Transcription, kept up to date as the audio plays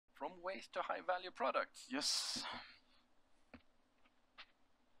from waste to high-value products. Yes.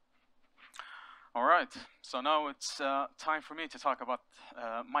 All right, so now it's time for me to talk about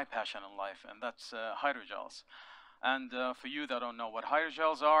my passion in life, and that's hydrogels. And for you that don't know what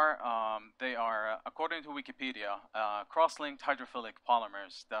hydrogels are, they are, according to Wikipedia, cross-linked hydrophilic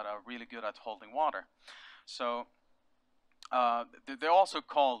polymers that are really good at holding water. So they're also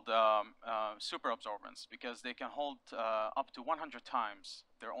called superabsorbents because they can hold up to 100 times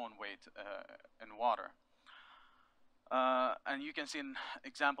their own weight in water. And you can see an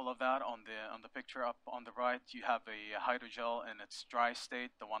example of that on the picture up on the right. You have a hydrogel in its dry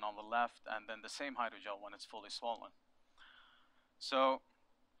state, the one on the left, and then the same hydrogel when it's fully swollen. So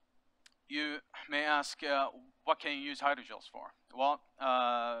you may ask, what can you use hydrogels for? Well,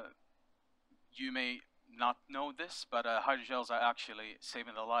 you may not know this, but hydrogels are actually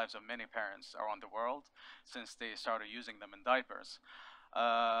saving the lives of many parents around the world since they started using them in diapers.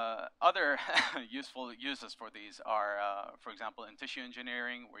 Other useful uses for these are, for example, in tissue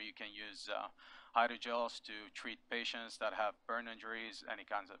engineering, where you can use hydrogels to treat patients that have burn injuries, any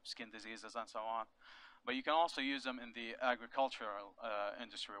kinds of skin diseases, and so on. But you can also use them in the agricultural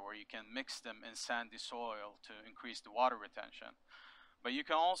industry, where you can mix them in sandy soil to increase the water retention. But you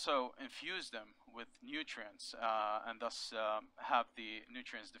can also infuse them with nutrients and thus have the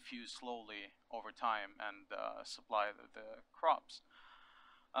nutrients diffuse slowly over time and supply the crops.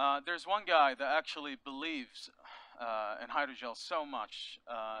 There's one guy that actually believes in hydrogels so much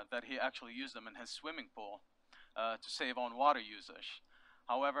that he actually used them in his swimming pool to save on water usage.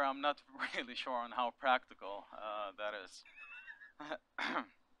 However, I'm not really sure on how practical that is.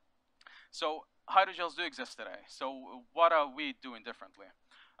 So hydrogels do exist today. So what are we doing differently?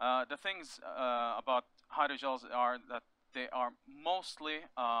 The things about hydrogels are that they are mostly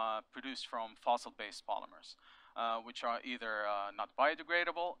produced from fossil-based polymers, which are either not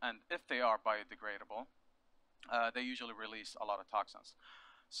biodegradable, and if they are biodegradable, they usually release a lot of toxins.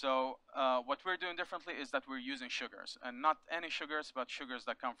 So what we're doing differently is that we're using sugars, and not any sugars, but sugars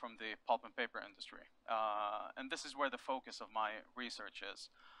that come from the pulp and paper industry. And this is where the focus of my research is,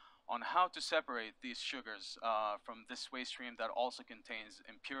 on how to separate these sugars from this waste stream that also contains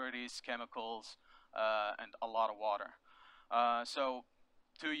impurities, chemicals, and a lot of water. So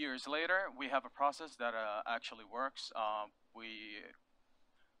 2 years later, we have a process that actually works. We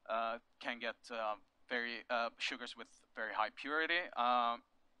can get sugars with very high purity.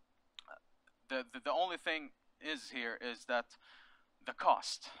 The only thing here is that the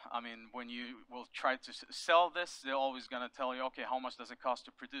cost. I mean, when you will try to sell this, they're always going to tell you, okay, how much does it cost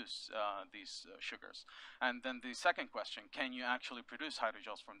to produce these sugars? And then the second question, can you actually produce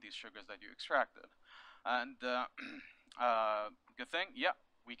hydrogels from these sugars that you extracted? And good thing, yeah,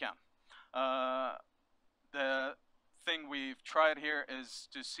 we can. The thing we've tried here is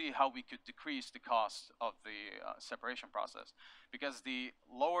to see how we could decrease the cost of the separation process, because the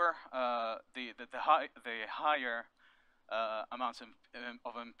lower, the higher amounts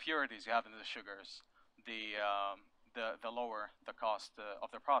of impurities you have in the sugars, the lower the cost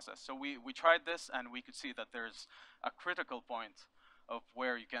of the process. So we tried this, and we could see that there's a critical point of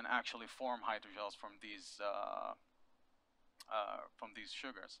where you can actually form hydrogels from these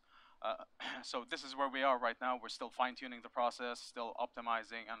sugars. So this is where we are right now. We're still fine-tuning the process, still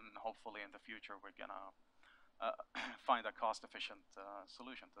optimizing, and hopefully in the future we're gonna find a cost-efficient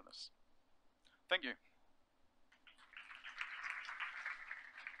solution to this. Thank you.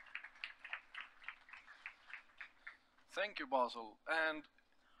 Thank you, Basel. And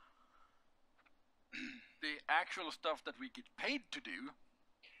the actual stuff that we get paid to do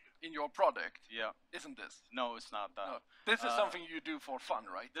in your product, yeah, isn't this? No, it's not that. No. This is something you do for fun,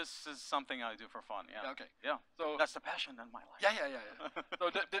 right? This is something I do for fun, yeah. Okay. Yeah, so that's the passion in my life. Yeah. So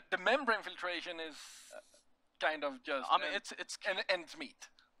the membrane filtration is kind of just... I mean, it's ends meet.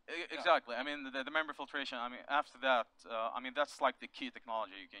 Exactly. Yeah. I mean, the membrane filtration, I mean, after that, I mean, that's like the key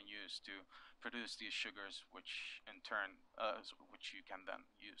technology you can use to produce these sugars, which in turn, which you can then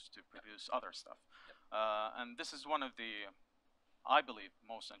use to produce other stuff. Yeah. And this is one of the, I believe,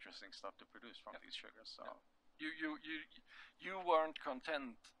 most interesting stuff to produce from these sugars. So you weren't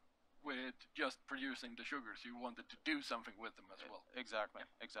content with just producing the sugars. You wanted to do something with them as well. Exactly,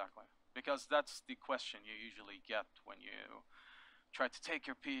 exactly. Because that's the question you usually get when you try to take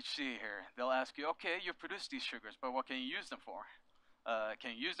your PhD here. They'll ask you, okay, you produce these sugars, but what can you use them for?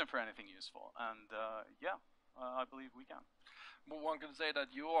 Can you use them for anything useful? And I believe we can. Well, one can say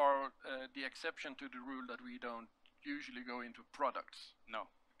that you are the exception to the rule that we don't usually go into products. No.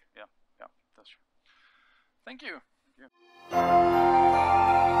 Yeah, that's true. Thank you. Thank you.